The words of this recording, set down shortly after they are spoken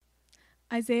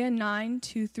Isaiah 9,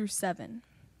 2 through 7.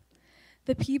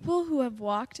 The people who have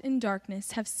walked in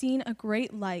darkness have seen a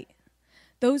great light.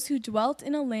 Those who dwelt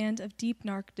in a land of deep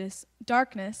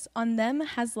darkness, on them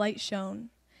has light shone.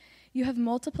 You have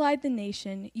multiplied the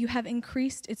nation, you have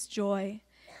increased its joy.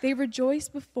 They rejoice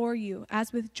before you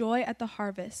as with joy at the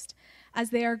harvest, as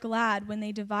they are glad when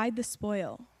they divide the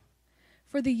spoil.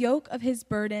 For the yoke of his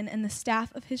burden and the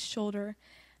staff of his shoulder,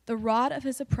 the rod of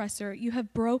his oppressor, you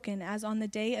have broken as on the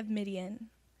day of Midian.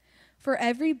 For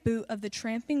every boot of the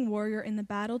tramping warrior in the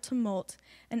battle tumult,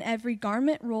 and every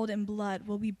garment rolled in blood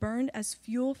will be burned as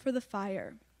fuel for the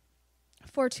fire.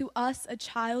 For to us a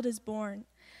child is born,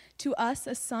 to us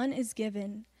a son is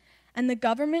given, and the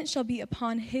government shall be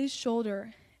upon his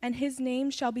shoulder, and his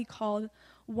name shall be called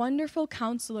Wonderful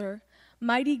Counselor,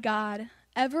 Mighty God,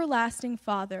 Everlasting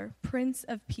Father, Prince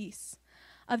of Peace.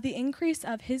 Of the increase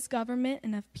of his government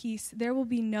and of peace there will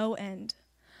be no end.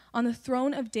 On the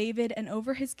throne of David and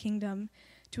over his kingdom,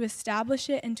 to establish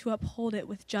it and to uphold it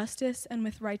with justice and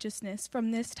with righteousness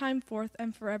from this time forth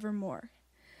and forevermore.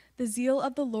 The zeal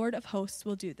of the Lord of hosts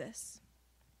will do this.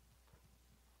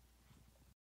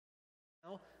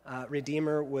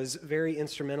 Redeemer was very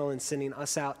instrumental in sending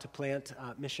us out to plant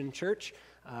Mission Church.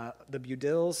 The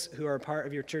Budills, who are a part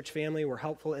of your church family, were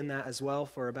helpful in that as well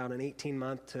for about an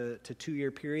 18-month to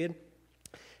 2-year period.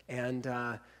 And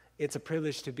it's a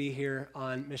privilege to be here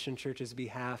on Mission Church's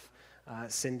behalf,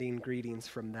 sending greetings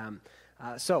from them.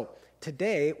 So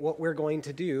today, what we're going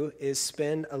to do is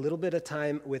spend a little bit of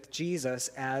time with Jesus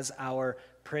as our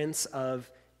Prince of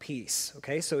Peace.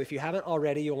 Okay, so if you haven't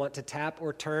already, you'll want to tap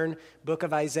or turn Book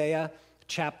of Isaiah,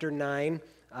 chapter 9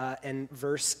 and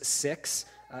verse 6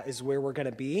 is where we're going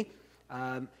to be.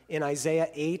 In Isaiah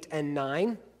 8 and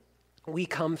 9, we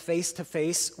come face to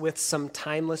face with some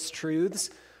timeless truths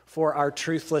for our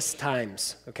truthless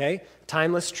times, okay?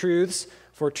 Timeless truths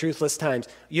for truthless times.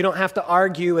 You don't have to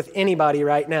argue with anybody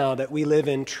right now that we live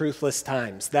in truthless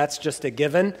times. That's just a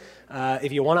given.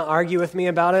 If you want to argue with me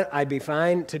about it, I'd be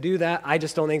fine to do that. I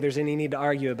just don't think there's any need to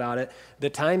argue about it. The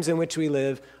times in which we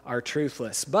live are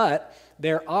truthless. But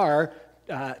there are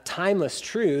timeless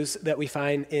truths that we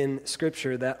find in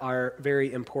Scripture that are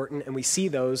very important, and we see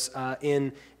those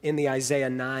in the Isaiah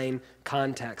 9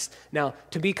 context. Now,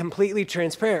 to be completely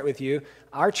transparent with you,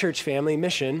 our church family,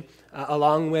 Mission,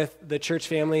 along with the church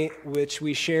family which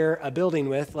we share a building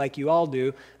with, like you all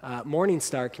do, Morning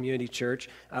Star Community Church,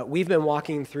 we've been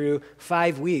walking through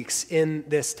 5 weeks in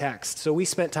this text. So we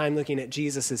spent time looking at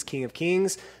Jesus as King of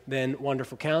Kings, then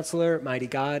Wonderful Counselor, Mighty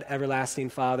God, Everlasting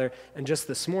Father, and just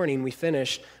this morning we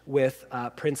finished with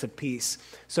Prince of Peace.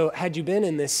 So had you been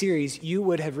in this series, you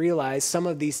would have realized some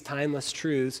of these timeless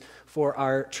truths for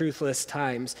our truthless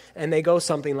times, and they go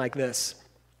something like this.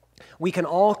 We can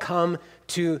all come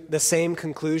to the same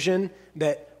conclusion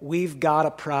that we've got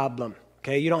a problem,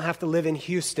 okay? You don't have to live in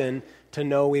Houston to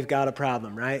know we've got a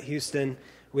problem, right? Houston,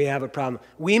 we have a problem.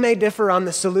 We may differ on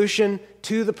the solution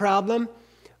to the problem,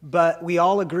 but we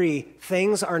all agree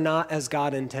things are not as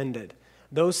God intended.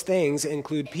 Those things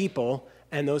include people,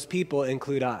 and those people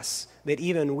include us, that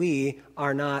even we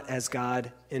are not as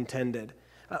God intended.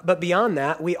 But beyond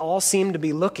that, we all seem to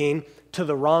be looking to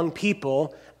the wrong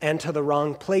people and to the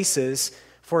wrong places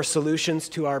for solutions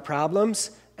to our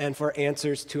problems and for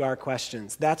answers to our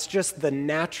questions. That's just the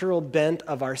natural bent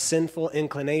of our sinful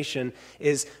inclination,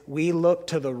 is we look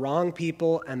to the wrong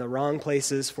people and the wrong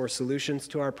places for solutions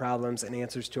to our problems and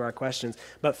answers to our questions.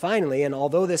 But finally, and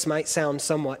although this might sound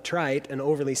somewhat trite and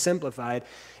overly simplified,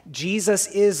 Jesus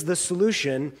is the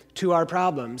solution to our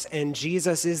problems, and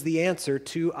Jesus is the answer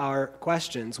to our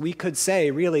questions. We could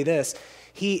say really this: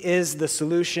 He is the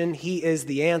solution, He is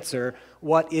the answer.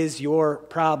 What is your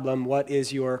problem? What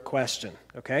is your question?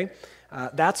 Okay?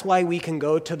 That's why we can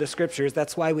go to the Scriptures.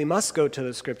 That's why we must go to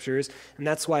the Scriptures. And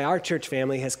that's why our church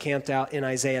family has camped out in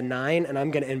Isaiah 9. And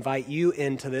I'm going to invite you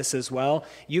into this as well.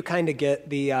 You kind of get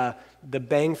the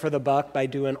bang for the buck by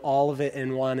doing all of it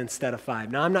in one instead of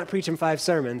 5. Now, I'm not preaching 5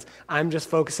 sermons. I'm just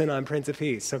focusing on Prince of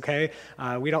Peace, okay?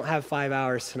 We don't have 5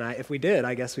 hours tonight. If we did,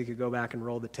 I guess we could go back and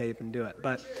roll the tape and do it.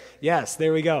 But yes,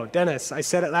 there we go. Dennis, I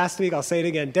said it last week. I'll say it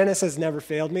again. Dennis has never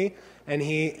failed me, and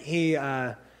he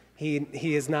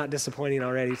is not disappointing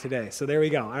already today. So there we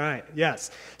go. All right. Yes.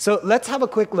 So let's have a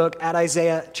quick look at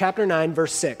Isaiah chapter 9,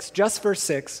 verse 6. Just verse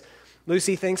 6.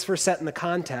 Lucy, thanks for setting the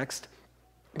context.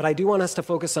 But I do want us to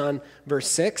focus on verse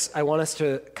 6. I want us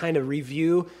to kind of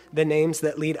review the names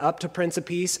that lead up to Prince of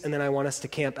Peace, and then I want us to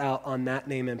camp out on that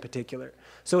name in particular.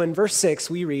 So in verse 6,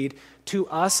 we read, "To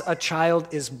us a child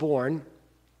is born,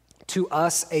 to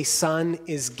us a son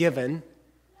is given,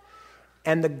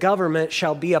 and the government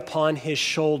shall be upon his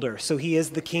shoulder." So he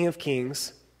is the King of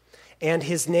Kings. and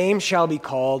his name shall be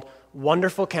called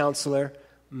Wonderful Counselor,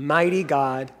 Mighty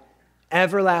God,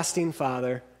 Everlasting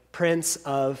Father, Prince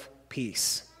of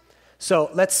Peace. So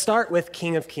let's start with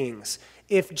King of Kings.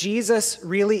 If Jesus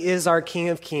really is our King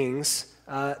of Kings,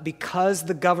 because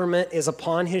the government is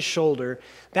upon his shoulder,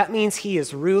 that means he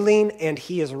is ruling and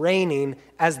he is reigning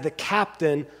as the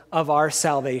captain of our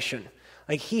salvation.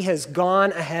 Like he has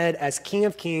gone ahead as King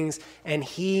of Kings and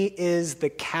he is the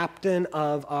captain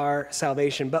of our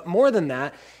salvation. But more than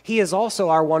that, he is also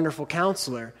our wonderful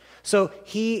counselor. So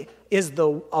he is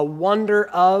a wonder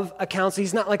of a counselor.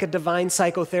 He's not like a divine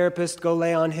psychotherapist, go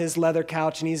lay on his leather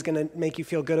couch and he's going to make you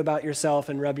feel good about yourself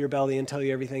and rub your belly and tell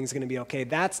you everything's going to be okay.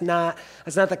 That's not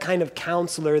the kind of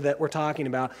counselor that we're talking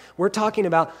about. We're talking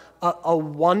about a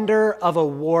wonder of a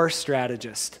war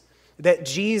strategist. That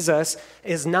Jesus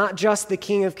is not just the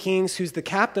King of Kings who's the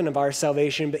captain of our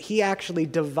salvation, but he actually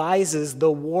devises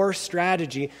the war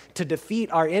strategy to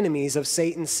defeat our enemies of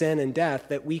Satan, sin, and death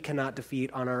that we cannot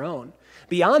defeat on our own.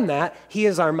 Beyond that, he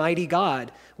is our mighty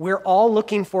God. We're all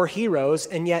looking for heroes,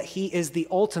 and yet he is the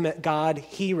ultimate God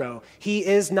hero. He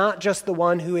is not just the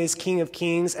one who is King of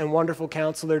Kings and Wonderful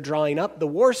Counselor drawing up the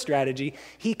war strategy.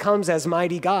 He comes as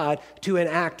mighty God to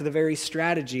enact the very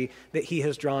strategy that he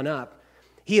has drawn up.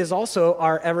 He is also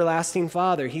our everlasting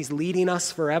Father. He's leading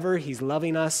us forever. He's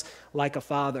loving us like a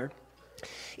father.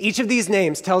 Each of these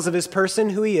names tells of his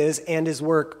person, who he is, and his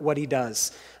work, what he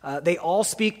does. They all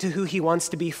speak to who he wants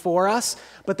to be for us,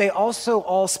 but they also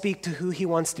all speak to who he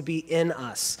wants to be in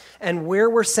us. And where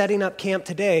we're setting up camp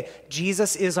today,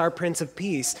 Jesus is our Prince of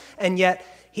Peace. And yet,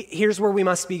 here's where we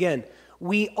must begin.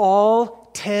 We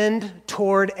all tend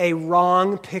toward a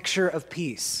wrong picture of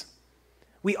peace.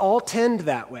 We all tend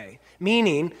that way.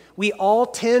 Meaning, we all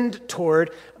tend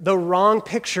toward the wrong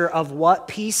picture of what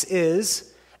peace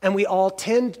is, and we all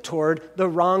tend toward the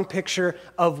wrong picture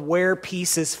of where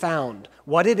peace is found.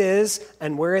 What it is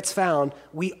and where it's found,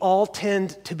 we all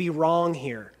tend to be wrong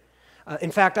here. In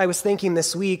fact, I was thinking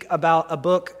this week about a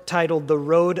book titled The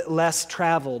Road Less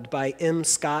Traveled by M.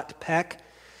 Scott Peck.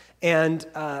 And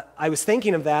I was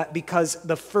thinking of that because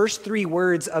the first 3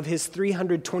 words of his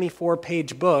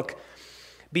 324-page book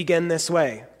begin this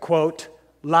way, quote,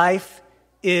 "Life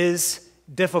is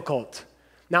difficult."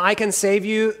 Now, I can save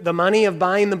you the money of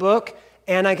buying the book,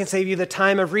 and I can save you the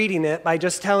time of reading it by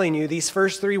just telling you these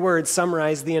first 3 words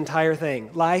summarize the entire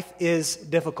thing. Life is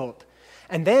difficult.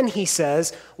 And then he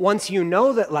says, once you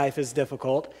know that life is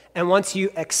difficult, and once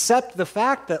you accept the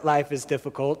fact that life is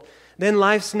difficult, then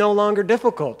life's no longer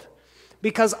difficult.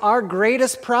 Because our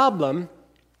greatest problem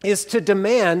is to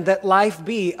demand that life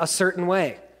be a certain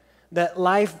way, that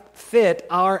life fit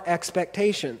our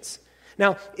expectations.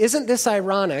 Now, isn't this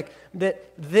ironic that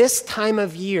this time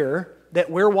of year that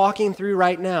we're walking through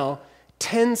right now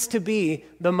tends to be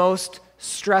the most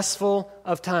stressful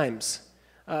of times?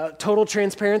 Total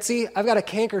transparency, I've got a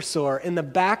canker sore in the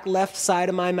back left side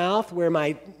of my mouth where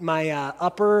my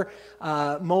upper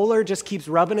molar just keeps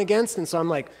rubbing against, and so I'm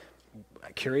like,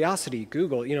 curiosity,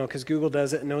 Google, because Google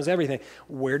does it and knows everything.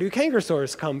 Where do canker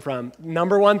sores come from?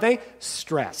 Number one thing,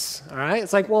 stress, all right?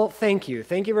 It's like, well, thank you.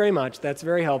 Thank you very much. That's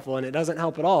very helpful, and it doesn't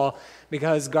help at all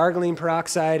because gargling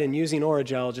peroxide and using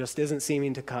Orajel just isn't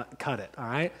seeming to cut it, all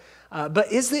right?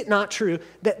 But is it not true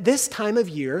that this time of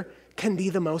year can be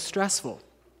the most stressful?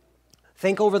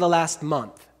 Think over the last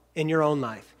month in your own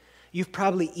life. You've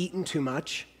probably eaten too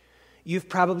much. You've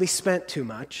probably spent too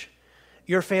much.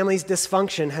 Your family's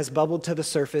dysfunction has bubbled to the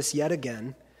surface yet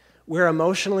again. We're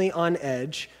emotionally on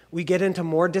edge. We get into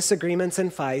more disagreements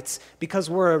and fights because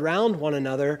we're around one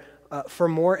another for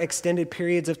more extended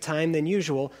periods of time than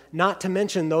usual, not to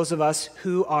mention those of us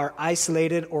who are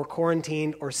isolated or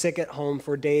quarantined or sick at home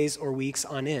for days or weeks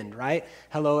on end, right?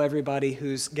 Hello, everybody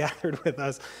who's gathered with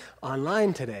us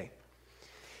online today.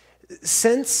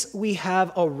 Since we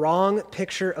have a wrong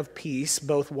picture of peace,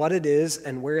 both what it is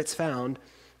and where it's found,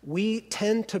 we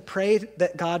tend to pray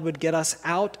that God would get us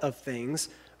out of things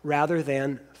rather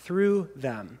than through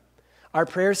them. Our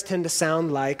prayers tend to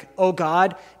sound like, oh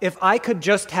God, if I could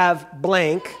just have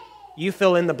blank, you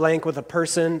fill in the blank with a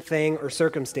person, thing, or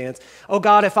circumstance. Oh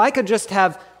God, if I could just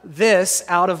have this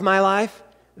out of my life,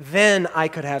 then I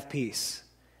could have peace.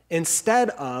 Instead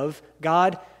of,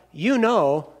 God, you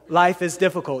know life is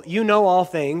difficult. You know all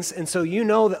things, and so you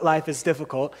know that life is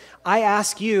difficult. I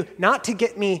ask you not to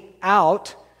get me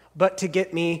out, but to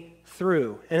get me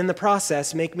through. And in the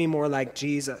process, make me more like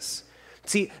Jesus.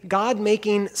 See, God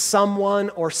making someone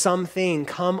or something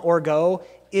come or go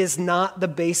is not the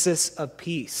basis of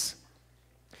peace.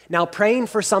 Now, praying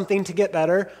for something to get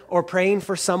better or praying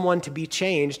for someone to be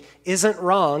changed isn't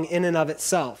wrong in and of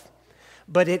itself.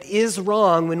 But it is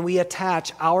wrong when we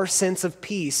attach our sense of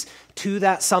peace to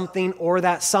that something or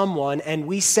that someone, and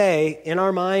we say in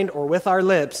our mind or with our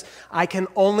lips, I can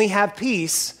only have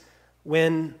peace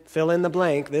when fill in the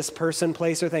blank, this person,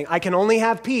 place, or thing. I can only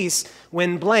have peace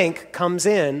when blank comes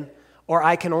in, or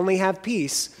I can only have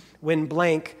peace when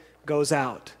blank goes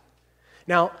out.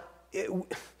 Now,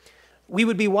 we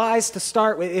would be wise to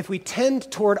start with, if we tend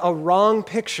toward a wrong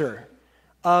picture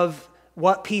of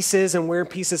what peace is and where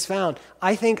peace is found,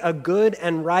 I think a good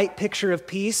and right picture of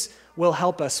peace will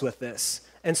help us with this.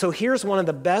 And so here's one of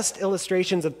the best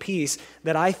illustrations of peace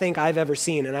that I think I've ever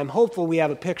seen, and I'm hopeful we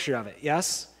have a picture of it.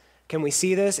 Yes? Can we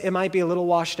see this? It might be a little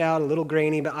washed out, a little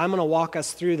grainy, but I'm going to walk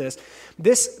us through this.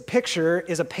 This picture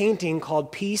is a painting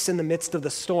called Peace in the Midst of the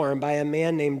Storm by a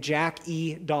man named Jack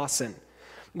E. Dawson.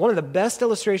 One of the best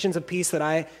illustrations of peace that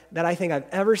I think I've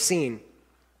ever seen,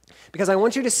 because I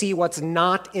want you to see what's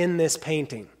not in this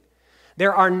painting.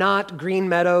 There are not green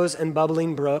meadows and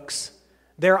bubbling brooks.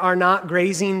 There are not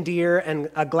grazing deer and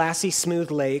a glassy,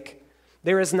 smooth lake.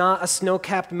 There is not a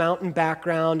snow-capped mountain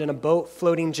background and a boat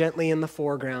floating gently in the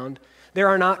foreground. There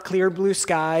are not clear blue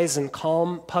skies and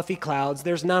calm, puffy clouds.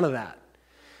 There's none of that.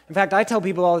 In fact, I tell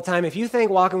people all the time, if you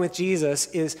think walking with Jesus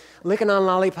is licking on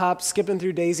lollipops, skipping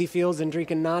through daisy fields, and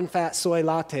drinking non-fat soy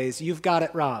lattes, you've got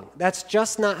it wrong. That's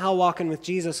just not how walking with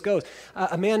Jesus goes.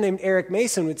 A man named Eric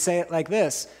Mason would say it like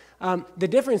this. The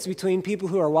difference between people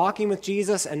who are walking with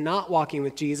Jesus and not walking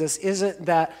with Jesus isn't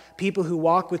that people who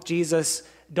walk with Jesus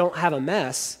don't have a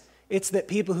mess. It's that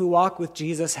people who walk with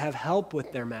Jesus have help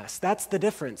with their mess. That's the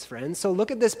difference, friends. So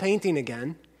look at this painting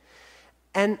again.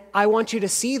 And I want you to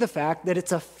see the fact that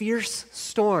it's a fierce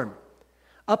storm.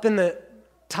 Up in the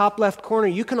top left corner,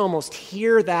 you can almost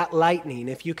hear that lightning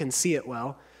if you can see it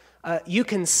well. You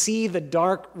can see the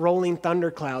dark rolling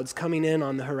thunderclouds coming in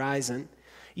on the horizon.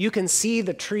 You can see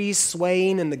the trees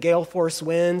swaying in the gale force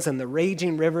winds and the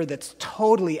raging river that's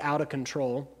totally out of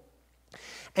control.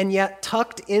 And yet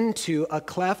tucked into a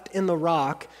cleft in the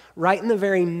rock, right in the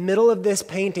very middle of this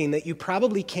painting that you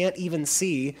probably can't even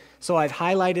see, so I've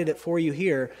highlighted it for you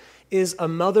here, is a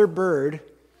mother bird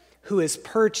who is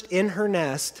perched in her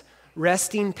nest,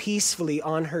 resting peacefully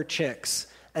on her chicks.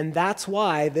 And that's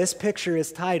why this picture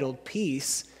is titled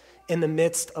Peace in the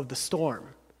Midst of the Storm.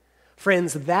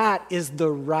 Friends, that is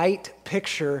the right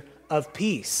picture of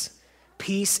peace.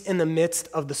 Peace in the midst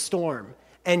of the storm.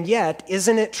 And yet,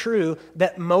 isn't it true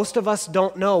that most of us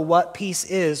don't know what peace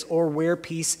is or where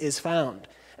peace is found?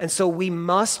 And so we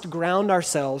must ground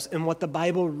ourselves in what the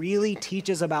Bible really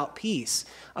teaches about peace,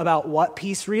 about what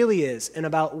peace really is, and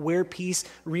about where peace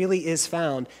really is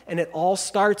found. And it all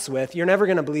starts with, you're never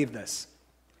going to believe this,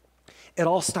 it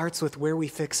all starts with where we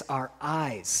fix our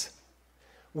eyes.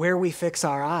 Where we fix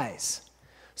our eyes.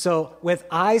 So with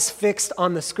eyes fixed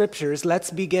on the scriptures,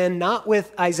 let's begin not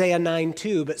with Isaiah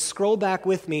 9:2, but scroll back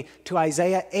with me to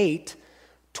Isaiah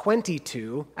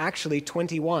 8:22, actually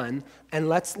 21, and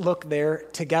let's look there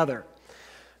together.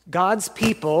 God's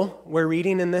people, we're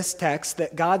reading in this text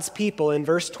that God's people in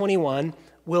verse 21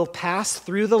 will pass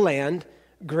through the land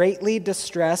greatly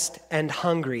distressed and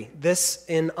hungry. This,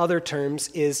 in other terms,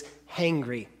 is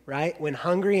hangry. Right? When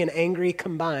hungry and angry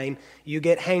combine, you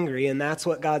get hangry, and that's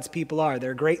what God's people are.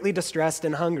 They're greatly distressed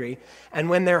and hungry. And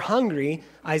when they're hungry,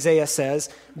 Isaiah says,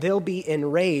 they'll be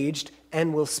enraged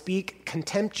and will speak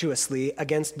contemptuously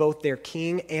against both their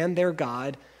king and their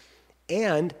God,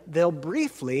 and they'll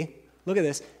briefly, look at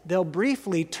this, they'll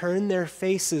briefly turn their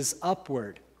faces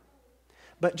upward.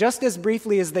 But just as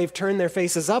briefly as they've turned their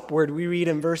faces upward, we read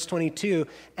in verse 22,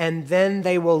 and then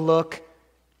they will look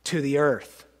to the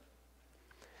earth.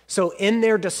 So in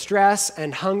their distress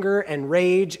and hunger and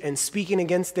rage and speaking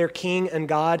against their king and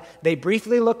God, they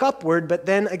briefly look upward, but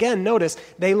then again, notice,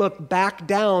 they look back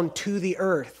down to the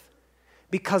earth.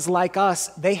 Because like us,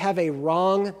 they have a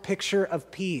wrong picture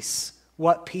of peace,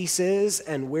 what peace is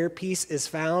and where peace is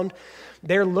found.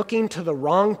 They're looking to the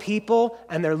wrong people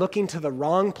and they're looking to the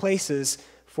wrong places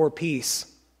for peace.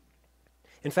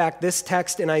 In fact, this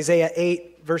text in Isaiah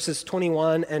 8, verses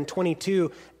 21 and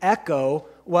 22 echo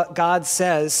what God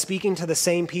says, speaking to the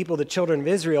same people, the children of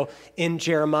Israel, in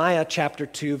Jeremiah chapter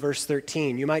 2, verse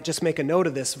 13. You might just make a note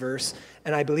of this verse,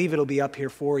 and I believe it'll be up here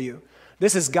for you.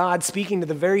 This is God speaking to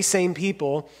the very same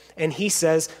people, and he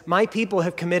says, my people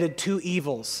have committed two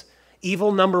evils.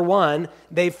 Evil number one,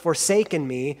 they've forsaken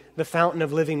me, the fountain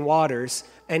of living waters.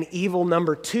 And evil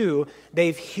number two,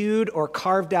 they've hewed or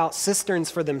carved out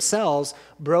cisterns for themselves,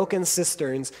 broken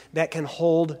cisterns that can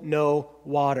hold no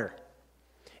water.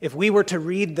 If we were to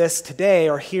read this today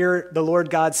or hear the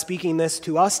Lord God speaking this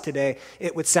to us today,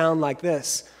 it would sound like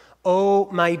this. Oh,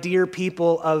 my dear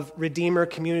people of Redeemer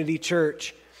Community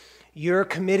Church, You're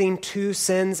committing two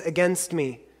sins against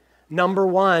me. Number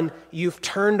one, you've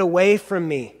turned away from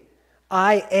me.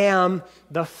 I am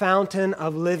the fountain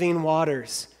of living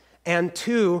waters. And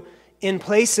two, in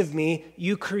place of me,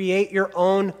 you create your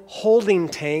own holding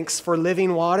tanks for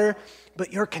living water,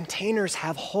 but your containers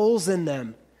have holes in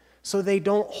them, so they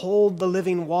don't hold the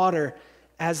living water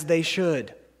as they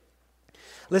should.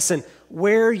 Listen,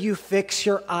 where you fix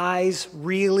your eyes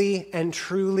really and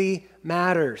truly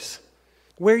matters.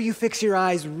 Where you fix your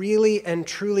eyes really and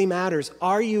truly matters.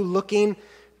 Are you looking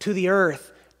to the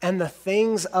earth and the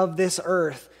things of this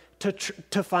earth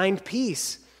to find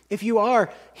peace? If you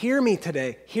are, hear me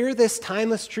today. Hear this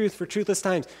timeless truth for truthless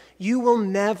times. You will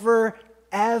never,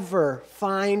 ever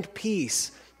find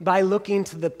peace by looking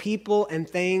to the people and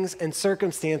things and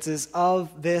circumstances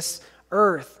of this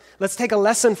earth. Let's take a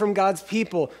lesson from God's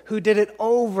people who did it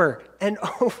over and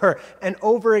over and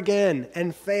over again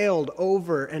and failed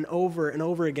over and over and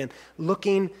over again,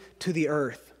 looking to the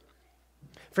earth.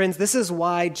 Friends, this is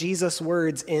why Jesus'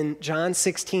 words in John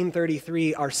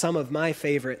 16:33 are some of my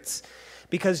favorites,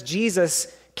 because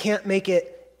Jesus can't make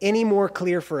it any more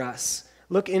clear for us.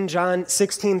 Look in John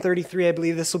 16:33, I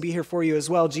believe this will be here for you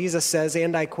as well. Jesus says,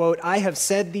 and I quote, "I have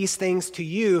said these things to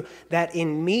you that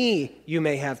in me you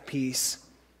may have peace.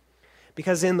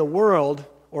 Because in the world,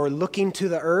 or looking to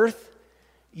the earth,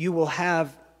 you will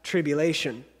have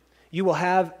tribulation. You will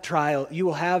have trial. You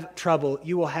will have trouble.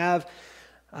 You will have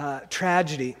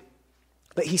tragedy."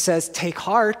 But he says, take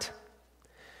heart,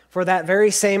 for that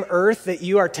very same earth that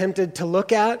you are tempted to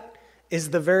look at is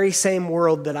the very same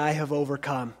world that I have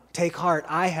overcome. Take heart,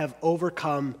 I have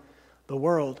overcome the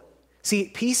world.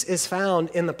 See, peace is found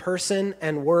in the person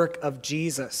and work of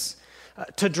Jesus.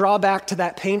 To draw back to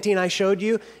that painting I showed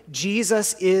you,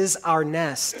 Jesus is our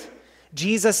nest.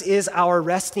 Jesus is our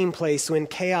resting place when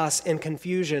chaos and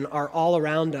confusion are all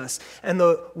around us. And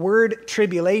the word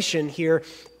tribulation here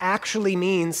actually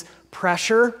means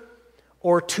pressure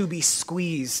or to be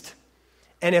squeezed.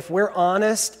 And if we're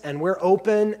honest and we're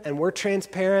open and we're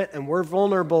transparent and we're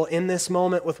vulnerable in this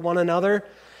moment with one another,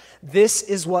 this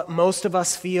is what most of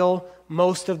us feel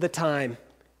most of the time,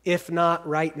 if not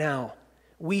right now.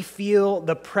 We feel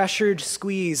the pressured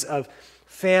squeeze of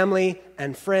family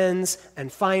and friends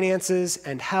and finances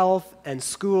and health and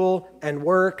school and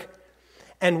work,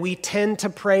 and we tend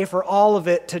to pray for all of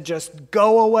it to just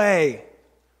go away.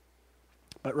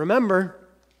 But remember,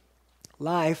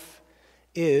 life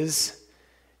is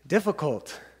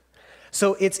difficult.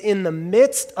 So it's in the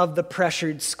midst of the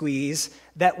pressured squeeze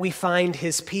that we find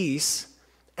his peace,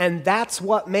 and that's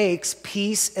what makes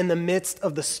peace in the midst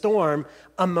of the storm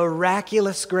a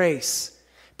miraculous grace.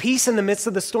 Peace in the midst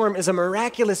of the storm is a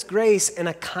miraculous grace and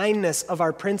a kindness of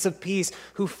our Prince of Peace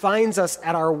who finds us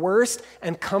at our worst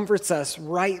and comforts us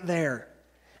right there.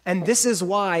 And this is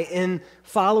why in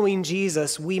following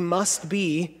Jesus, we must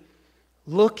be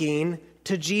looking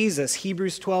to Jesus.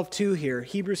 Hebrews 12:2 here.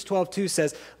 Hebrews 12:2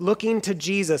 says, looking to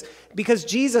Jesus, because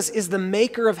Jesus is the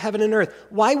maker of heaven and earth.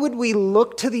 Why would we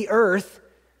look to the earth,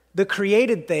 the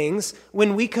created things,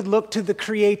 when we could look to the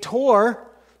Creator,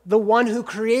 the one who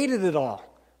created it all,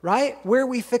 right? Where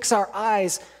we fix our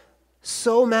eyes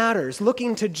so matters.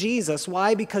 Looking to Jesus.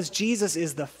 Why? Because Jesus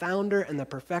is the founder and the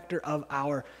perfecter of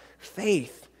our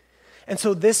faith. And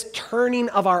so this turning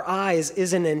of our eyes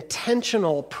is an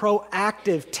intentional,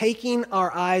 proactive, taking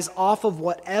our eyes off of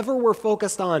whatever we're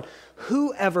focused on,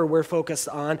 whoever we're focused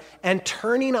on, and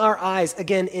turning our eyes,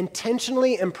 again,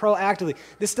 intentionally and proactively.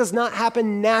 This does not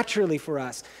happen naturally for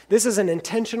us. This is an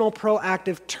intentional,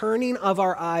 proactive turning of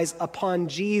our eyes upon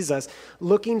Jesus,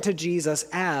 looking to Jesus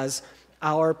as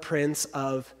our Prince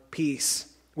of Peace.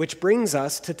 Which brings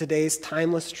us to today's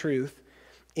timeless truth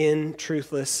in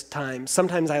truthless times.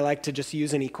 Sometimes I like to just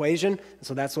use an equation,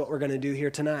 so that's what we're going to do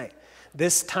here tonight.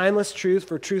 This timeless truth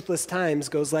for truthless times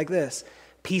goes like this.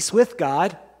 Peace with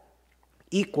God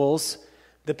equals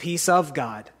the peace of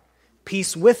God.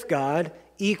 Peace with God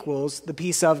equals the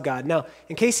peace of God. Now,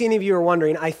 in case any of you are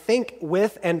wondering, I think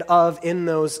with and of in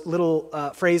those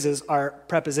little phrases are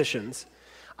prepositions.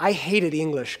 I hated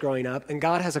English growing up, and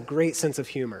God has a great sense of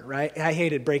humor, right? I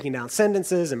hated breaking down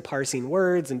sentences and parsing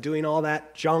words and doing all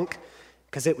that junk,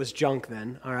 because it was junk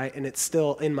then, all right? And it's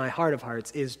still, in my heart of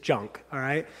hearts, is junk, all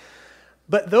right?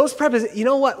 But those prepositions, you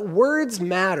know what? Words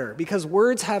matter because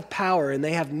words have power and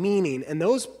they have meaning. And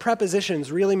those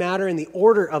prepositions really matter and the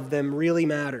order of them really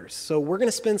matters. So we're going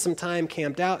to spend some time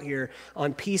camped out here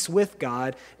on peace with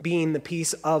God being the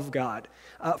peace of God.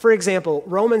 For example,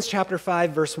 Romans chapter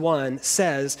 5, verse 1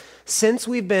 says, since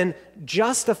we've been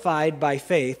justified by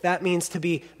faith, that means to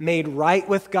be made right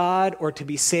with God or to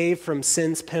be saved from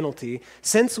sin's penalty.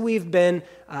 Since we've been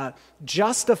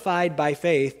justified by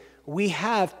faith, we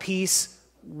have peace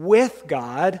with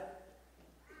God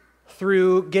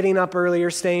through getting up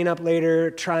earlier, staying up later,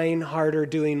 trying harder,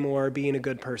 doing more, being a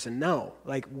good person. No,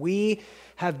 like we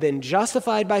have been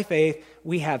justified by faith.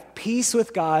 We have peace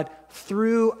with God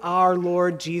through our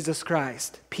Lord Jesus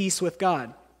Christ. Peace with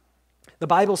God. The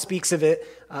Bible speaks of it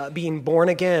being born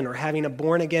again or having a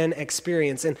born again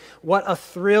experience. And what a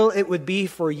thrill it would be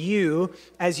for you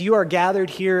as you are gathered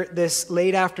here this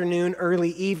late afternoon, early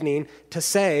evening to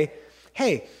say,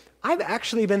 hey, I've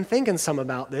actually been thinking some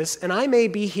about this, and I may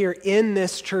be here in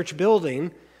this church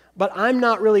building, but I'm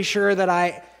not really sure that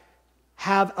I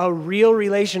have a real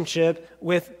relationship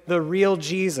with the real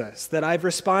Jesus, that I've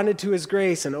responded to his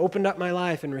grace and opened up my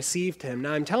life and received him.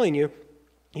 Now I'm telling you,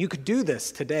 you could do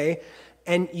this today,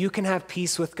 and you can have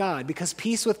peace with God, because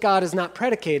peace with God is not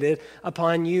predicated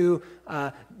upon you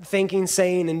thinking,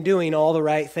 saying, and doing all the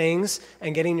right things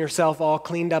and getting yourself all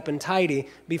cleaned up and tidy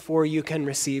before you can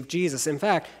receive Jesus. In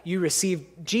fact, you receive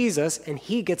Jesus, and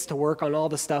he gets to work on all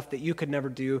the stuff that you could never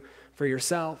do for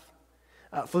yourself.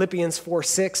 Philippians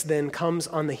 4:6 then comes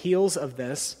on the heels of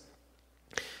this,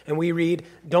 and we read,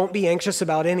 don't be anxious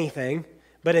about anything,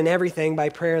 but in everything, by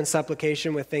prayer and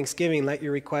supplication with thanksgiving, let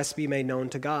your requests be made known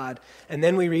to God. And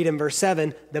then we read in verse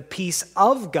 7, the peace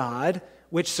of God,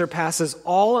 which surpasses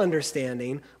all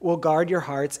understanding, will guard your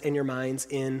hearts and your minds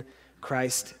in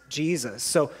Christ Jesus.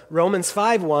 So Romans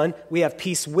 5:1, we have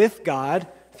peace with God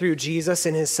through Jesus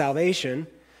and his salvation,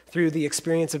 through the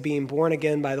experience of being born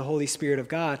again by the Holy Spirit of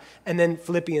God. And then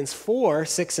Philippians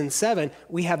 4:6 and 7,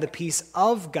 we have the peace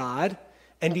of God.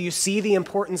 And do you see the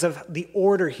importance of the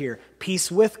order here?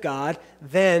 Peace with God,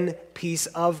 then peace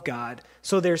of God.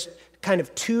 So there's kind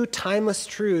of two timeless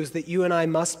truths that you and I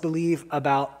must believe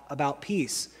about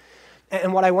peace.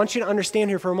 And what I want you to understand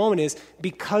here for a moment is,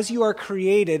 because you are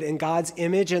created in God's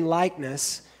image and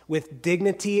likeness with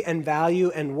dignity and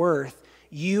value and worth,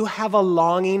 you have a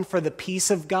longing for the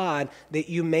peace of God that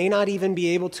you may not even be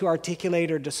able to articulate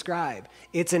or describe.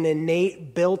 It's an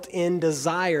innate, built-in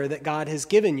desire that God has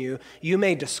given you. You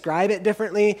may describe it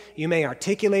differently, you may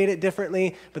articulate it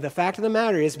differently, but the fact of the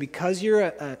matter is, because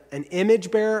you're an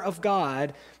image bearer of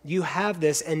God, you have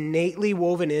this innately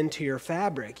woven into your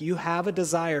fabric. You have a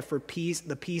desire for peace,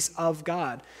 the peace of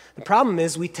God. The problem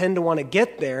is we tend to want to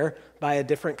get there by a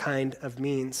different kind of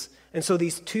means. And so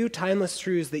these two timeless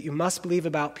truths that you must believe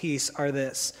about peace are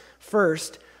this.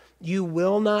 First, you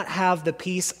will not have the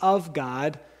peace of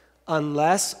God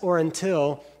unless or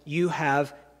until you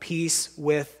have peace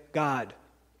with God.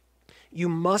 You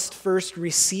must first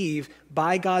receive,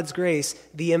 by God's grace,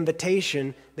 the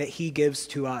invitation that he gives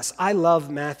to us. I love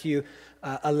Matthew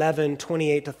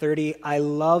 11:28-30. I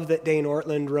love that Dane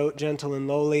Ortland wrote Gentle and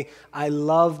Lowly. I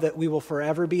love that we will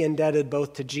forever be indebted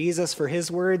both to Jesus for his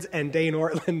words and Dane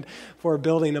Ortland for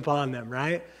building upon them,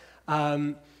 right?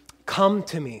 Come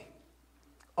to me,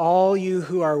 all you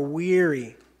who are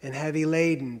weary and heavy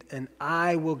laden, and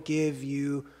I will give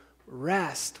you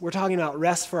rest. We're talking about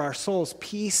rest for our souls,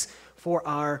 peace for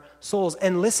our souls.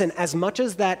 And listen, as much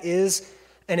as that is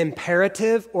an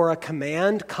imperative or a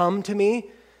command, come to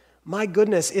me, my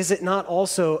goodness, is it not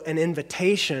also an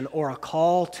invitation or a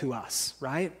call to us,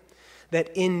 right?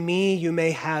 That in me you may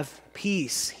have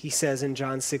peace, he says in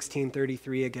John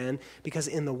 16:33 again, because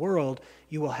in the world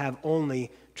you will have only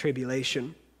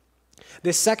tribulation.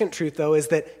 This second truth, though, is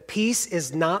that peace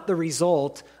is not the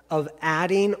result of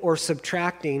adding or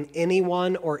subtracting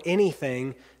anyone or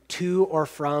anything to or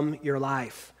from your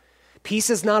life.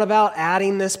 Peace is not about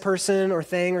adding this person or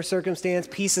thing or circumstance.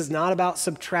 Peace is not about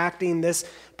subtracting this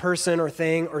person or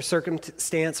thing or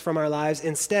circumstance from our lives.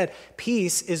 Instead,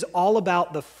 peace is all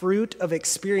about the fruit of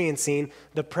experiencing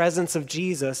the presence of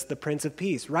Jesus, the Prince of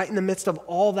Peace, right in the midst of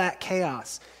all that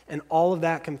chaos and all of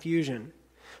that confusion.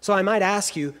 So I might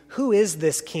ask you, who is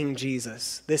this King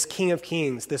Jesus, this King of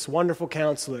Kings, this wonderful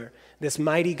counselor, this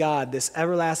mighty God, this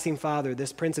everlasting Father,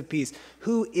 this Prince of Peace?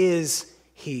 Who is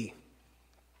he?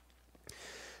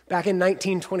 Back in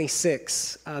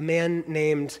 1926, a man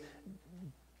named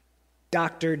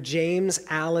Dr. James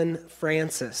Allen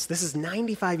Francis, this is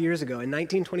 95 years ago, in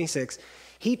 1926,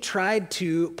 he tried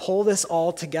to pull this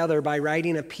all together by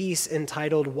writing a piece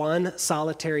entitled One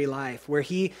Solitary Life, where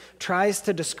he tries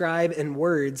to describe in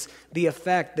words the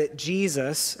effect that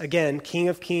Jesus, again, King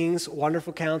of Kings,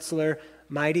 Wonderful Counselor,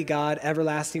 Mighty God,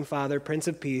 Everlasting Father, Prince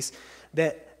of Peace,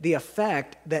 that the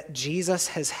effect that Jesus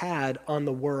has had on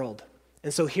the world.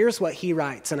 And so here's what he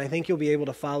writes, and I think you'll be able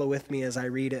to follow with me as I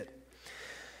read it.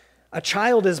 A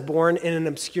child is born in an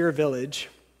obscure village.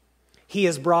 He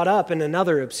is brought up in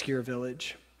another obscure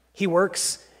village. He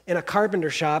works in a carpenter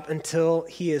shop until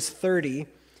he is 30,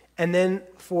 and then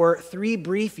for 3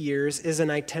 brief years is an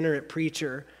itinerant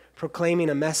preacher, proclaiming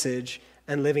a message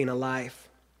and living a life.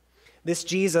 This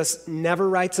Jesus never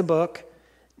writes a book,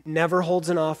 never holds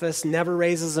an office, never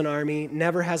raises an army,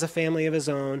 never has a family of his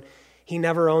own. He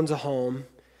never owns a home.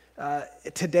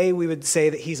 Today we would say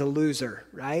that he's a loser,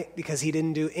 right? Because he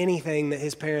didn't do anything that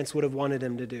his parents would have wanted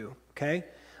him to do, okay?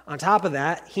 On top of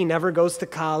that, he never goes to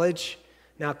college.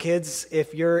 Now, kids,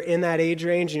 if you're in that age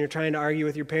range and you're trying to argue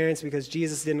with your parents because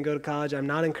Jesus didn't go to college, I'm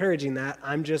not encouraging that.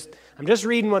 I'm just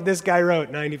reading what this guy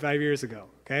wrote 95 years ago,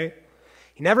 okay?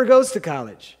 He never goes to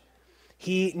college.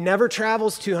 He never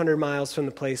travels 200 miles from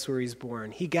the place where he's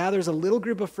born. He gathers a little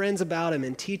group of friends about him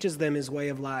and teaches them his way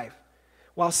of life.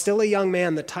 While still a young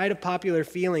man, the tide of popular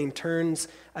feeling turns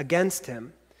against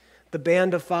him. The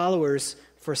band of followers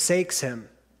forsakes him.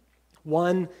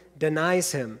 One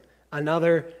denies him,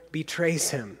 another betrays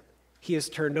him. He is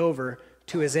turned over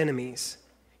to his enemies.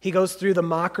 He goes through the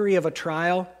mockery of a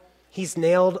trial. He's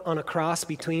nailed on a cross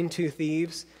between 2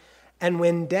 thieves, and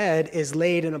when dead is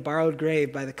laid in a borrowed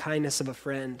grave by the kindness of a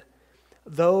friend.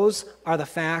 Those are the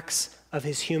facts of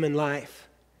his human life.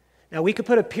 Now, we could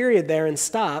put a period there and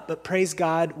stop, but praise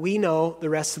God, we know the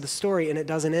rest of the story, and it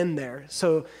doesn't end there.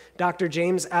 So Dr.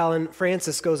 James Allen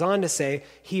Francis goes on to say,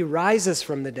 he rises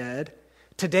from the dead.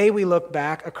 Today we look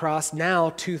back across now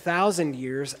 2,000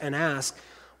 years and ask,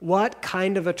 what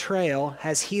kind of a trail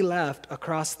has he left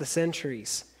across the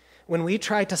centuries? When we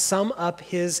try to sum up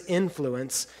his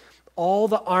influence, all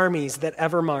the armies that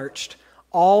ever marched,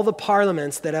 all the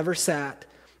parliaments that ever sat,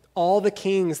 all the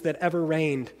kings that ever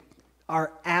reigned,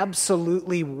 are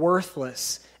absolutely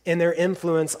worthless in their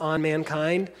influence on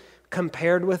mankind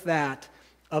compared with that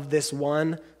of this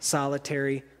one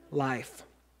solitary life.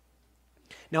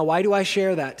 Now, why do I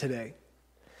share that today?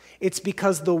 It's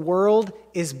because the world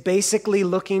is basically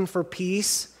looking for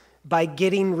peace by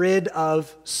getting rid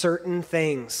of certain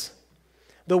things.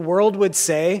 The world would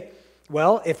say,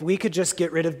 well, if we could just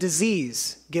get rid of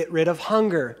disease, get rid of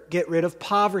hunger, get rid of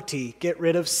poverty, get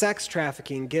rid of sex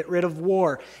trafficking, get rid of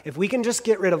war, if we can just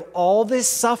get rid of all this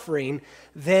suffering,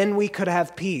 then we could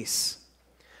have peace.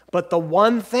 But the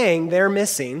one thing they're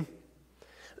missing,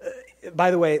 by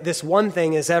the way, this one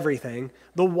thing is everything.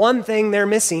 The one thing they're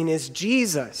missing is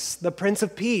Jesus, the Prince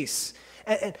of Peace.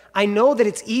 And I know that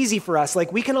it's easy for us.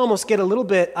 Like, we can almost get a little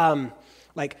bit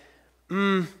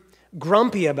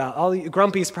grumpy about.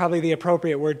 Grumpy is probably the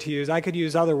appropriate word to use. I could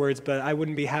use other words, but I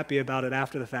wouldn't be happy about it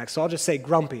after the fact. So I'll just say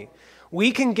grumpy.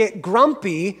 We can get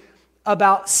grumpy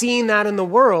about seeing that in the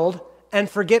world and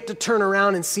forget to turn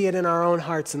around and see it in our own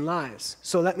hearts and lives.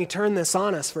 So let me turn this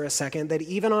on us for a second, that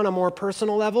even on a more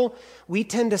personal level, we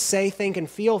tend to say, think, and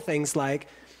feel things like,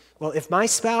 well, if my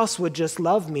spouse would just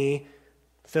love me,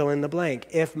 fill in the blank.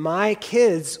 If my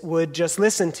kids would just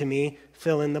listen to me,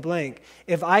 fill in the blank.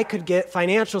 If I could get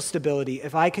financial stability,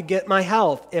 if I could get my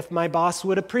health, if my boss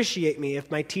would appreciate me, if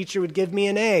my teacher would give me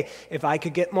an A, if I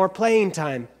could get more playing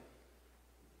time,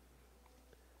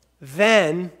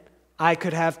 then I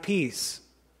could have peace.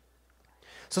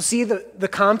 So see the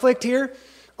conflict here?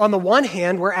 On the one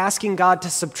hand, we're asking God to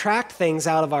subtract things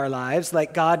out of our lives,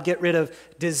 like God get rid of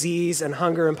disease and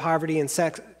hunger and poverty and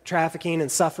sex trafficking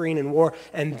and suffering and war,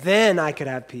 and then I could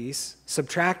have peace,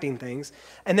 subtracting things.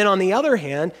 And then on the other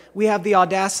hand, we have the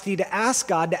audacity to ask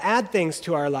God to add things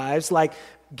to our lives, like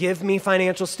give me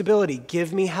financial stability,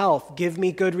 give me health, give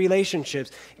me good relationships,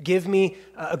 give me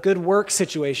a good work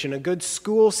situation, a good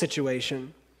school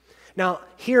situation. Now,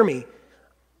 hear me,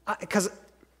 because,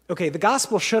 the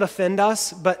gospel should offend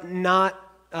us, but not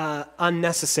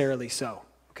unnecessarily so,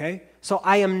 okay? So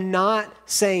I am not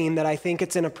saying that I think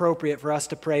it's inappropriate for us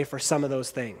to pray for some of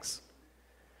those things.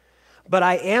 But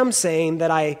I am saying that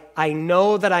I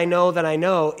know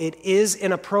it is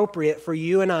inappropriate for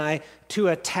you and I to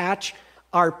attach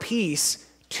our peace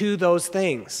to those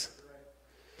things.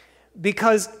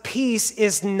 Because peace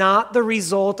is not the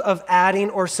result of adding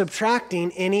or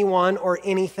subtracting anyone or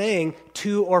anything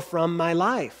to or from my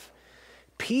life.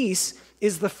 Peace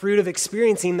is the fruit of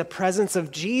experiencing the presence of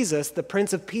Jesus, the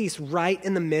Prince of Peace, right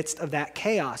in the midst of that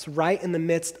chaos, right in the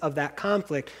midst of that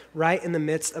conflict, right in the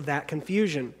midst of that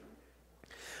confusion.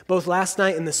 both last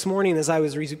night and this morning as I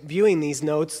was reviewing these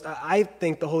notes, I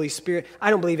think the Holy Spirit, I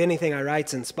don't believe anything I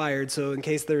write's inspired, so in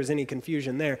case there was any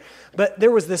confusion there. But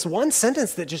there was this one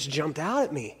sentence that just jumped out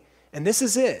at me, and this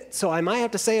is it. So I might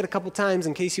have to say it a couple times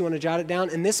in case you want to jot it down,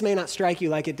 and this may not strike you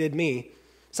like it did me.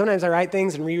 Sometimes I write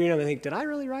things and reread them and think, did I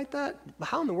really write that?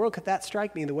 How in the world could that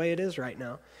strike me the way it is right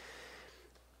now?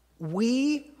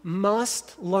 We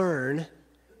must learn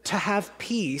to have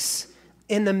peace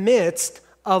in the midst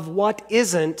of what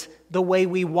isn't the way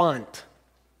we want.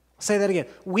 I'll say that again.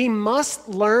 We must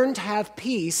learn to have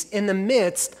peace in the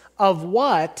midst of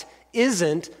what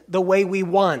isn't the way we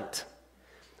want.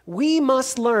 We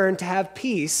must learn to have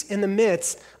peace in the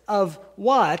midst of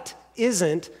what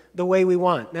isn't the way we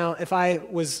want. Now, if I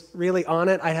was really on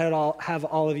it, I'd have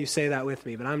all of you say that with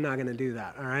me, but I'm not going to do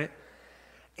that, all right?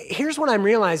 Here's what I'm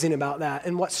realizing about that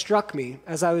and what struck me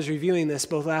as I was reviewing this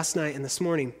both last night and this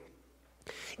morning.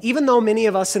 Even though many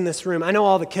of us in this room, I know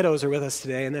all the kiddos are with us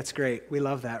today, and that's great. We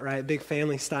love that, right? Big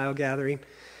family-style gathering.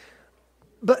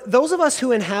 But those of us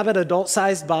who inhabit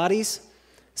adult-sized bodies,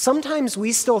 sometimes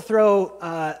we still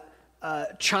throw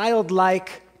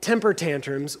childlike temper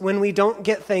tantrums when we don't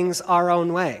get things our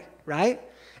own way, right?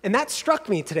 And that struck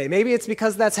me today. Maybe it's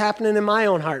because that's happening in my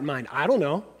own heart and mind. I don't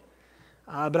know.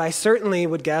 But I certainly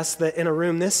would guess that in a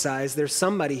room this size, there's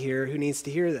somebody here who needs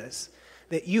to hear this.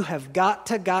 That you have got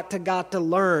to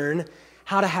learn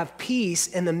how to have peace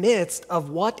in the midst of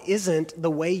what isn't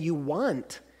the way you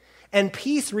want. And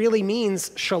peace really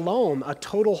means shalom, a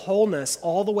total wholeness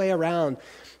all the way around,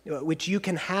 which you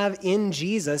can have in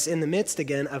Jesus in the midst,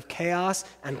 again, of chaos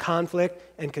and conflict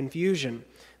and confusion.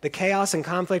 The chaos and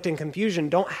conflict and confusion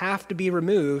don't have to be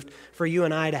removed for you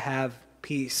and I to have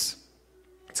peace.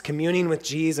 It's communing with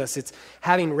Jesus. It's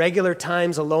having regular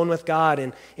times alone with God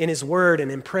and in His Word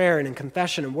and in prayer and in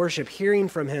confession and worship, hearing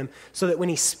from Him so that when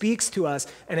He speaks to us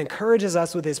and encourages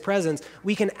us with His presence,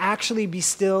 we can actually be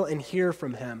still and hear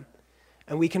from Him.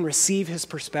 And we can receive His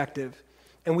perspective.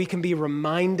 And we can be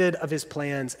reminded of His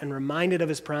plans and reminded of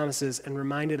His promises and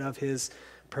reminded of His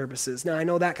purposes. Now, I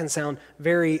know that can sound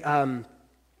very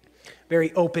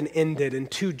open-ended and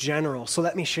too general. So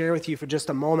let me share with you for just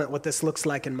a moment what this looks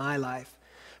like in my life.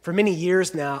 For many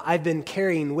years now, I've been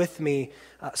carrying with me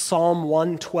Psalm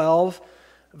 112,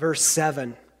 verse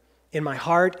 7, in my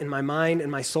heart, in my mind, in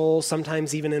my soul,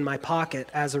 sometimes even in my pocket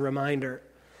as a reminder.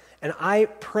 And I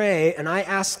pray and I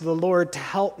ask the Lord to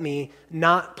help me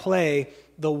not play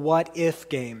the what-if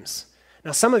games.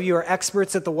 Now, some of you are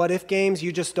experts at the what-if games.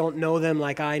 You just don't know them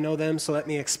like I know them, so let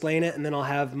me explain it, and then I'll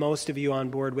have most of you on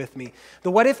board with me.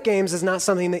 The what-if games is not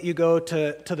something that you go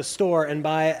to the store and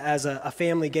buy as a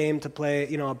family game to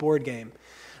play, a board game.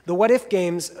 The what-if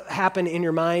games happen in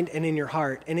your mind and in your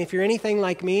heart. And if you're anything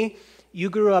like me, you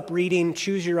grew up reading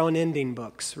choose-your-own-ending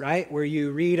books, right? Where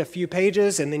you read a few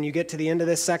pages, and then you get to the end of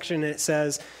this section, and it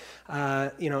says,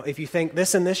 if you think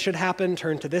this and this should happen,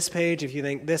 turn to this page. If you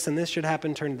think this and this should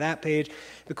happen, turn to that page.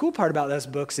 The cool part about those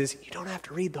books is you don't have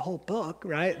to read the whole book,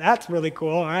 right? That's really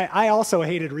cool, all right? I also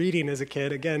hated reading as a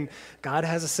kid. Again, God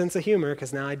has a sense of humor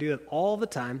because now I do it all the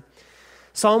time.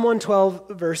 Psalm 112,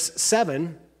 verse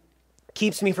 7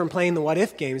 keeps me from playing the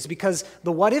what-if games because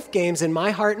the what-if games in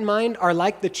my heart and mind are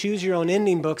like the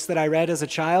choose-your-own-ending books that I read as a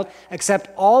child, except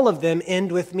all of them end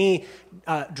with me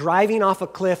driving off a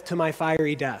cliff to my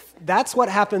fiery death. That's what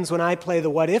happens when I play the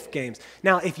what-if games.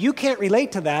 Now, if you can't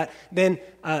relate to that, then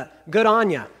good on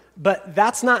you. But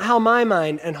that's not how my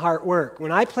mind and heart work.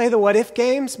 When I play the what-if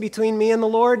games between me and the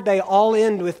Lord, they all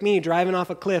end with me driving off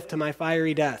a cliff to my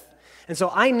fiery death. And so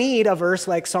I need a verse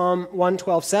like Psalm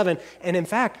 112:7, and in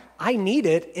fact, I need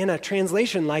it in a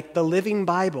translation like the Living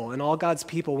Bible. And all God's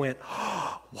people went,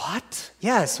 oh, what?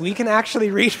 Yes, we can actually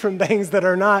read from things that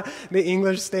are not the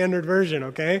English Standard Version,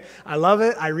 okay? I love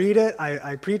it, I read it,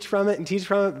 I preach from it and teach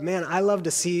from it, but man, I love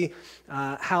to see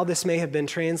how this may have been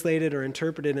translated or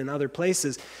interpreted in other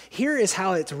places. Here is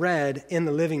how it's read in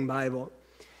the Living Bible.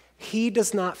 He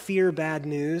does not fear bad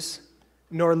news,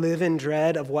 nor live in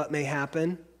dread of what may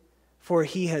happen, for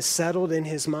he has settled in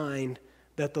his mind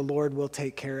that the Lord will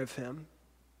take care of him.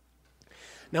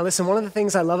 Now listen, one of the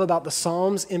things I love about the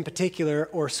Psalms in particular,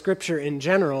 or Scripture in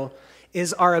general,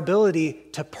 is our ability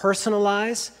to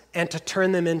personalize and to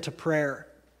turn them into prayer.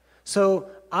 So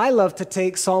I love to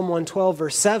take Psalm 112,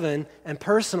 verse 7, and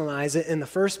personalize it in the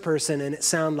first person, and it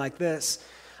sounds like this.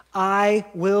 I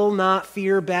will not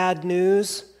fear bad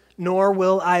news, nor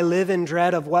will I live in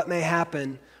dread of what may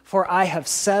happen. For I have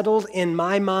settled in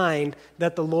my mind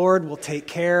that the Lord will take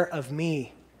care of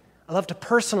me. I love to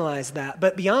personalize that.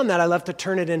 But beyond that, I love to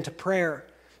turn it into prayer.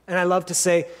 And I love to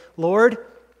say, Lord,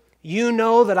 you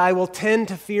know that I will tend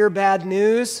to fear bad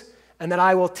news, and that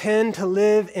I will tend to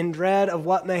live in dread of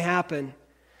what may happen.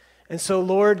 And so,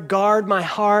 Lord, guard my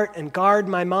heart and guard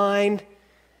my mind,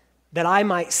 that I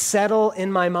might settle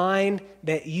in my mind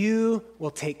that you will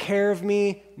take care of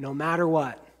me no matter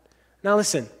what. Now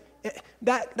listen,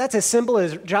 that's as simple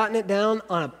as jotting it down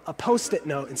on a Post-it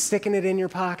note and sticking it in your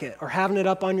pocket, or having it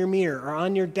up on your mirror or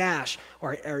on your dash,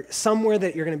 or somewhere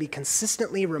that you're going to be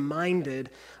consistently reminded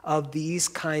of these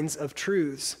kinds of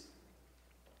truths.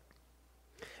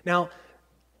 Now,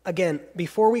 again,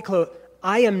 before we close,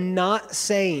 I am not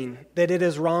saying that it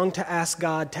is wrong to ask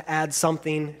God to add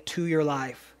something to your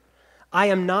life. I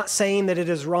am not saying that it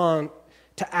is wrong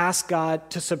to ask God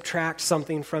to subtract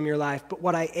something from your life. But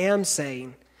what I am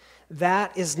saying,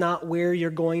 that is not where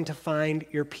you're going to find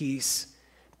your peace.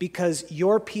 Because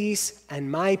your peace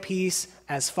and my peace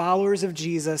as followers of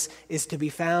Jesus is to be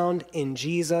found in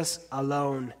Jesus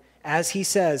alone. As he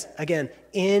says, again,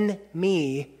 in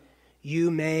me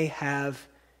you may have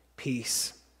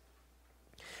peace.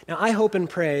 Now, I hope and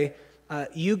pray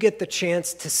you get the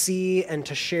chance to see and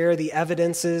to share the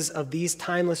evidences of these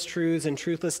timeless truths and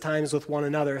truthless times with one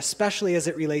another, especially as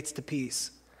it relates to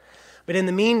peace. But in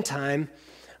the meantime,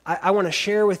 I want to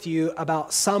share with you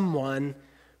about someone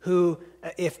who,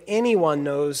 if anyone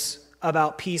knows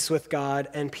about peace with God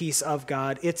and peace of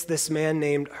God, it's this man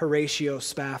named Horatio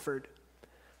Spafford.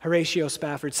 Horatio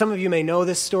Spafford. Some of you may know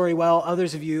this story well,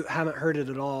 others of you haven't heard it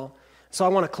at all. So I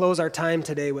want to close our time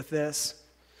today with this.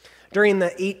 During the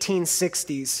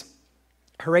 1860s,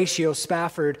 Horatio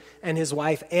Spafford and his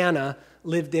wife Anna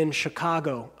lived in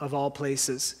Chicago, of all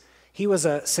places. He was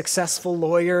a successful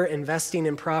lawyer investing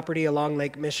in property along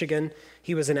Lake Michigan.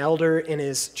 He was an elder in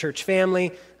his church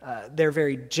family. They're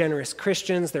very generous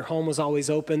Christians. Their home was always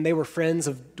open. They were friends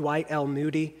of Dwight L.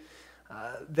 Moody.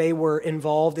 They were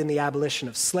involved in the abolition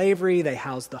of slavery. They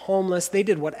housed the homeless. They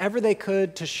did whatever they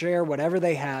could to share whatever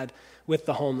they had with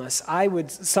the homeless. I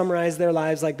would summarize their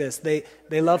lives like this. They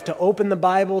loved to open the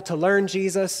Bible to learn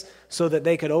Jesus so that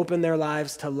they could open their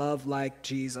lives to love like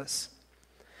Jesus.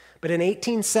 But in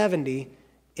 1870,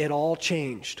 it all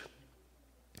changed.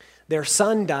 Their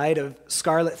son died of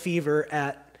scarlet fever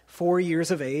at 4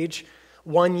 years of age.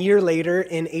 1 year later,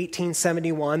 in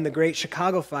 1871, the Great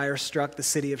Chicago Fire struck the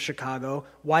city of Chicago,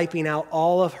 wiping out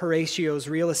all of Horatio's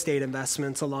real estate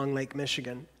investments along Lake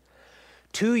Michigan.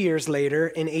 2 years later,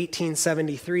 in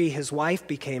 1873, his wife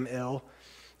became ill,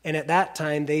 and at that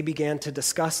time they began to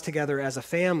discuss together as a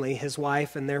family, his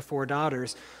wife and their 4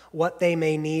 daughters, what they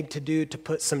may need to do to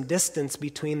put some distance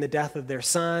between the death of their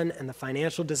son and the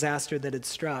financial disaster that had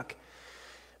struck.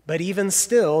 But even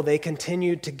still, they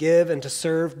continued to give and to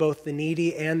serve both the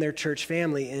needy and their church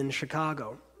family in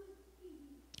Chicago.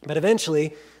 But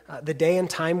eventually, the day and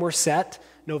time were set,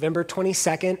 November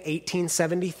 22nd,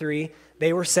 1873.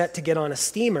 They were set to get on a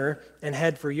steamer and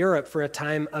head for Europe for a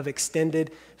time of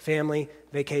extended family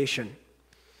vacation.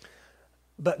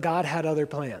 But God had other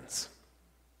plans.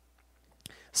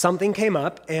 Something came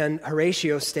up, and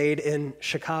Horatio stayed in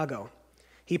Chicago.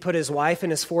 He put his wife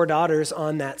and his 4 daughters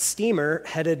on that steamer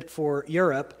headed for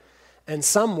Europe, and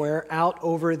somewhere out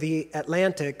over the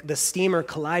Atlantic, the steamer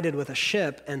collided with a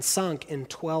ship and sunk in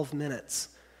 12 minutes.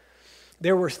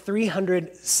 There were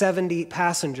 370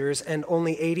 passengers, and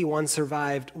only 81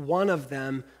 survived. One of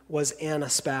them was Anna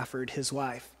Spafford, his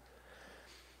wife.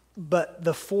 But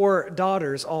the 4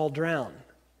 daughters all drowned.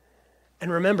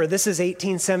 And remember, this is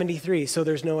 1873, so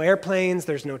there's no airplanes,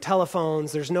 there's no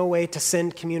telephones, there's no way to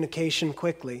send communication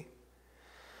quickly.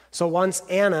 So once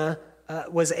Anna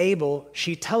was able,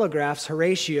 she telegraphs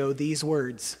Horatio these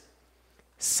words,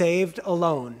 "Saved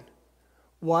alone,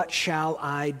 what shall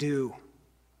I do?"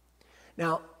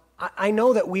 Now, I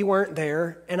know that we weren't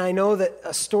there, and I know that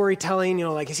a storytelling,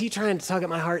 like, is he trying to tug at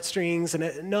my heartstrings?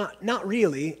 And not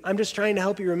really. I'm just trying to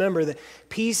help you remember that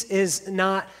peace is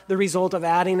not the result of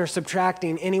adding or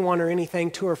subtracting anyone or anything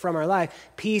to or from our life.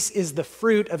 Peace is the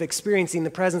fruit of experiencing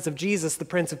the presence of Jesus, the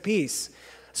Prince of Peace.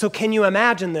 So can you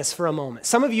imagine this for a moment?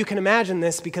 Some of you can imagine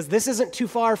this because this isn't too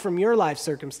far from your life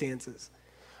circumstances.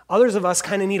 Others of us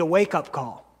kind of need a wake-up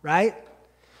call, right?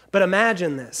 But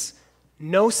imagine this.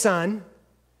 No son,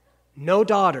 no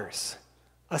daughters,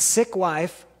 a sick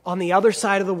wife on the other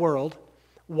side of the world,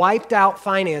 wiped out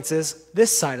finances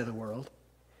this side of the world.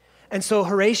 And so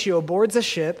Horatio boards a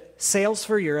ship, sails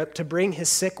for Europe to bring his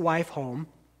sick wife home.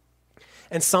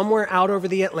 And somewhere out over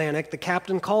the Atlantic, the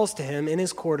captain calls to him in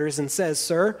his quarters and says,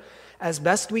 "Sir, as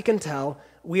best we can tell,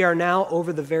 we are now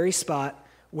over the very spot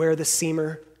where the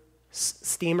steamer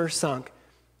sunk,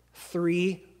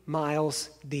 3 miles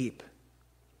deep."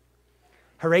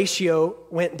 Horatio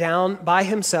went down by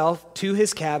himself to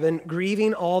his cabin,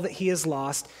 grieving all that he has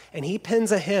lost, and he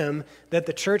pens a hymn that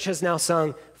the church has now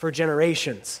sung for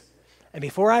generations. And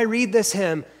before I read this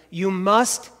hymn, you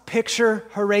must picture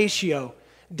Horatio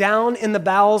down in the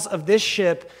bowels of this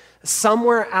ship,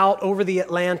 somewhere out over the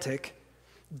Atlantic,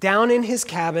 down in his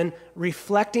cabin,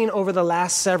 reflecting over the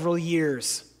last several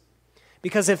years.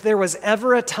 Because if there was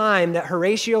ever a time that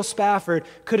Horatio Spafford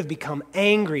could have become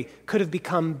angry, could have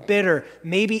become bitter,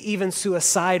 maybe even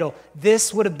suicidal,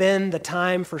 this would have been the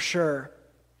time for sure.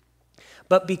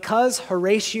 But because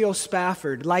Horatio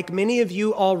Spafford, like many of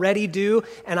you already do,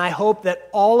 and I hope that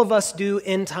all of us do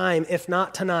in time, if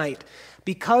not tonight,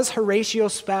 because Horatio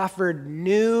Spafford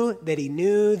knew that he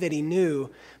knew that he knew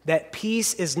that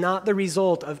peace is not the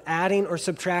result of adding or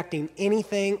subtracting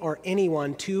anything or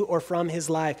anyone to or from his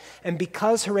life. And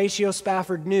because Horatio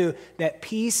Spafford knew that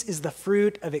peace is the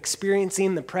fruit of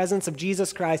experiencing the presence of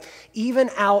Jesus Christ,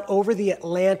 even out over the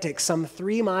Atlantic, some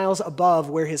 3 miles above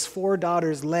where his 4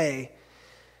 daughters lay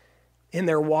in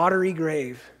their watery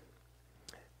grave,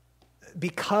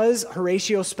 because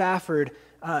Horatio Spafford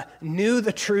knew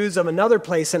the truths of another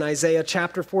place in Isaiah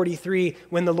chapter 43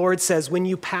 when the Lord says, when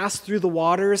you pass through the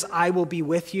waters, I will be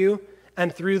with you,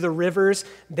 and through the rivers,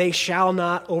 they shall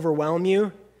not overwhelm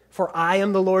you. For I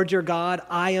am the Lord your God,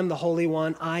 I am the Holy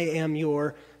One, I am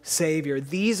your Savior.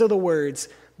 These are the words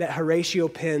that Horatio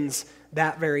pens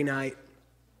that very night.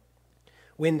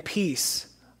 When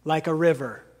peace, like a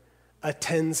river,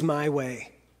 attends my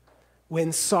way,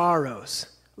 when sorrows,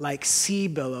 like sea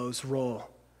billows, roll,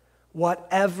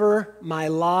 whatever my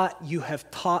lot you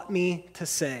have taught me to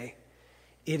say,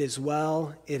 it is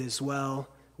well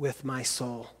with my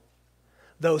soul.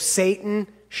 Though Satan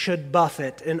should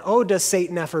buffet, and oh, does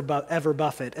Satan ever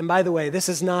buffet? And by the way, this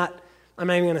is not, I'm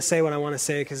not even going to say what I want to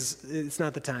say because it's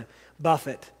not the time.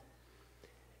 Buffet.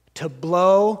 To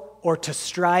blow or to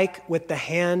strike with the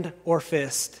hand or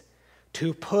fist,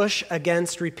 to push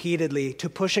against repeatedly, to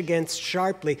push against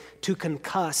sharply, to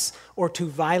concuss or to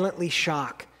violently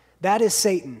shock. That is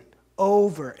Satan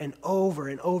over and over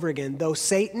and over again. Though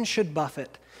Satan should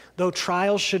buffet, though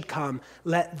trials should come,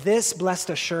 let this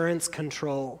blessed assurance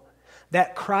control,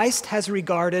 that Christ has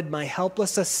regarded my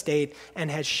helpless estate and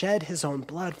has shed his own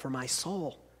blood for my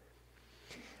soul.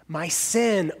 My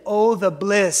sin, oh, the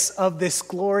bliss of this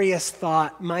glorious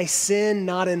thought, my sin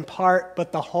not in part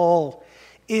but the whole,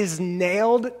 is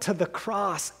nailed to the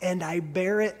cross, and I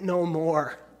bear it no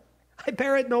more. I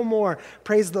bear it no more.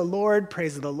 Praise the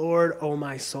Lord, O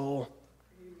my soul.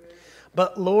 Amen.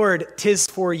 But Lord, 'tis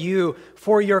for you,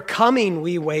 for your coming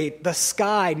we wait. The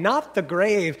sky, not the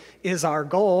grave, is our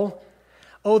goal.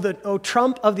 O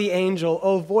trump of the angel,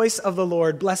 O voice of the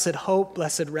Lord, blessed hope,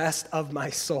 blessed rest of my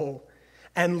soul.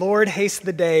 And Lord, haste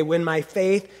the day when my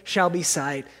faith shall be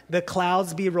sight, the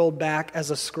clouds be rolled back as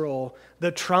a scroll,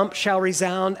 the trump shall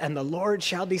resound, and the Lord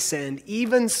shall descend.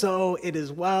 Even so, it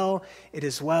is well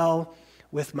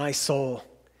with my soul.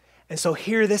 And so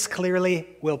hear this clearly,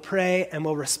 we'll pray and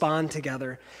we'll respond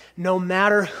together. No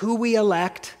matter who we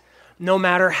elect, no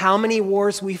matter how many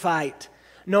wars we fight,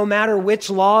 no matter which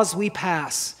laws we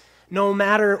pass, no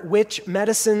matter which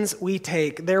medicines we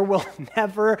take, there will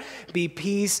never be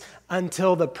peace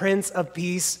until the Prince of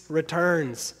Peace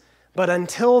returns. But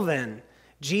until then,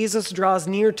 Jesus draws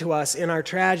near to us in our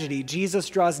tragedy. Jesus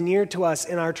draws near to us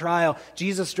in our trial.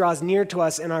 Jesus draws near to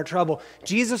us in our trouble.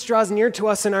 Jesus draws near to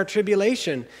us in our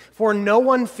tribulation. For no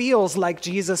one feels like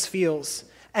Jesus feels,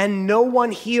 and no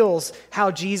one heals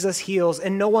how Jesus heals,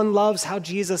 and no one loves how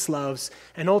Jesus loves,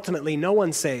 and ultimately no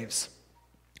one saves.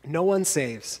 No one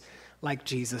saves like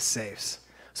Jesus saves.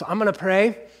 So I'm going to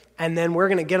pray, and then we're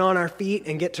going to get on our feet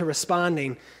and get to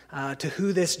responding to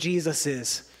who this Jesus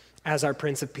is as our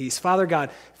Prince of Peace. Father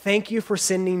God, thank you for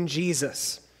sending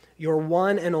Jesus, your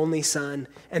one and only Son,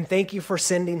 and thank you for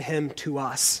sending him to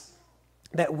us,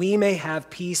 that we may have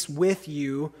peace with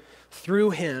you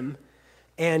through him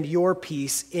and your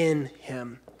peace in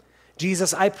him.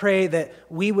 Jesus, I pray that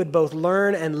we would both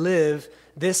learn and live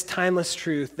this timeless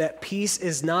truth that peace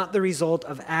is not the result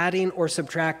of adding or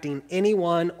subtracting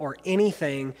anyone or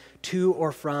anything to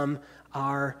or from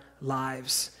our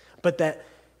lives, but that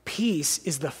peace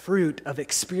is the fruit of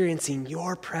experiencing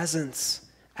your presence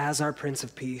as our Prince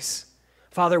of Peace.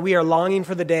 Father, we are longing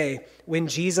for the day when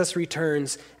Jesus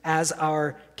returns as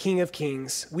our King of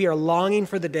Kings. We are longing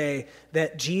for the day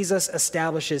that Jesus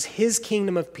establishes his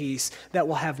kingdom of peace that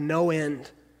will have no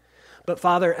end. But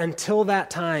Father, until that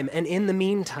time and in the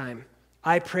meantime,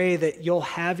 I pray that you'll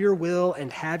have your will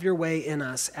and have your way in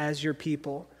us as your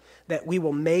people, that we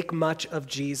will make much of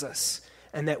Jesus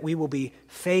and that we will be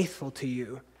faithful to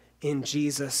you in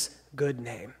Jesus' good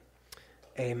name.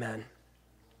 Amen.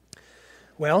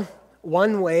 Well,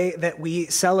 one way that we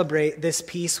celebrate this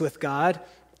peace with God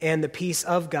and the peace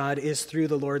of God is through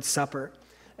the Lord's Supper.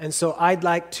 And so I'd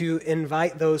like to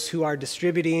invite those who are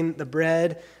distributing the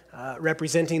bread,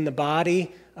 representing the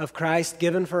body of Christ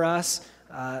given for us,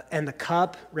 and the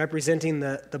cup representing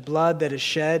the blood that is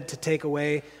shed to take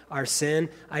away our sin.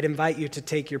 I'd invite you to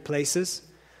take your places.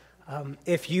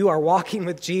 If you are walking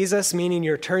with Jesus, meaning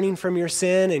you're turning from your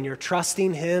sin and you're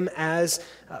trusting him as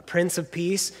Prince of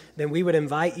Peace, then we would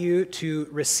invite you to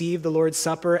receive the Lord's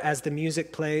Supper as the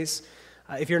music plays.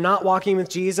 If you're not walking with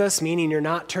Jesus, meaning you're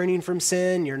not turning from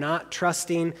sin, you're not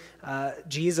trusting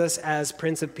Jesus as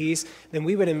Prince of Peace, then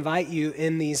we would invite you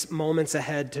in these moments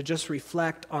ahead to just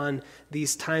reflect on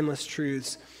these timeless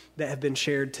truths that have been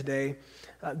shared today.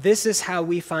 This is how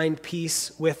we find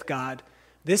peace with God.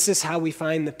 This is how we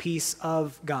find the peace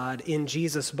of God in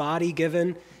Jesus' body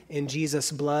given, in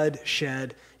Jesus' blood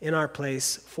shed in our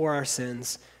place for our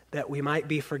sins, that we might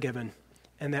be forgiven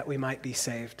and that we might be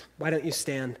saved. Why don't you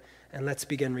stand and let's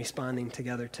begin responding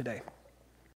together today.